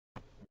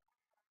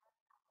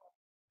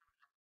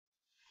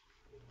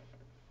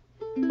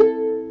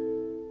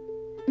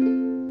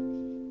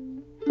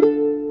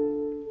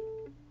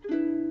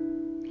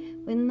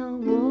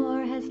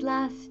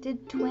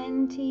waited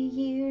 20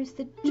 years,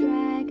 the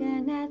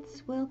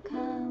dragonets will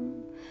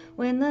come.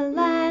 When the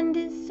land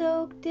is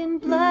soaked in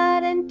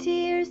blood and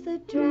tears, the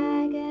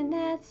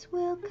dragonets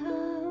will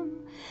come.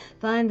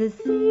 Find the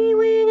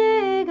sea-wing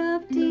egg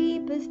of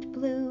deepest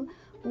blue,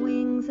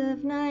 wings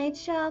of night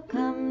shall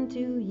come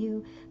to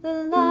you.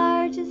 The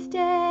largest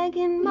egg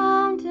in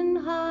mountain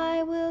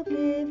high will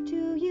give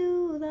to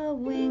you the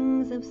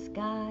wings of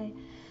sky.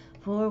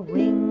 For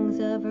wings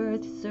of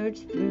earth search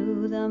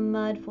through the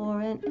mud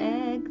for an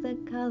egg the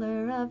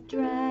color of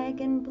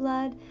dragon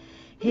blood.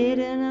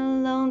 Hidden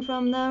alone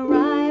from the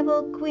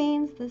rival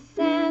queens, the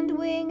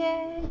sand-wing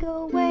egg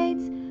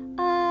awaits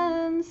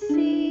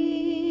unseen.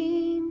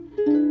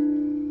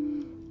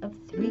 Of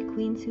 3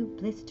 queens who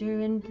blister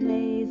and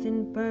blaze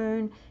and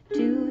burn,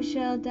 2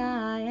 shall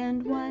die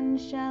and 1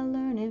 shall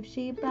learn. If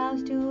she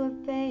bows to a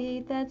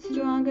fate that's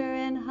stronger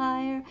and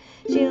higher,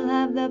 she'll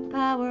have the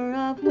power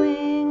of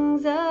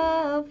wings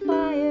of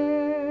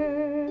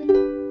fire.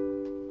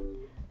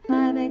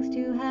 5 eggs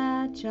to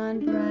hatch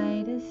on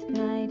brightest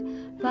night,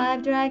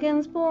 5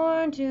 dragons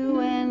born to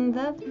end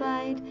the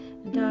fight.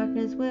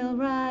 Darkness will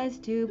rise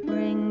to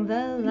bring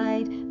the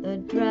light, the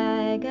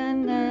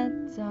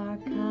dragonets are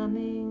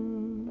coming.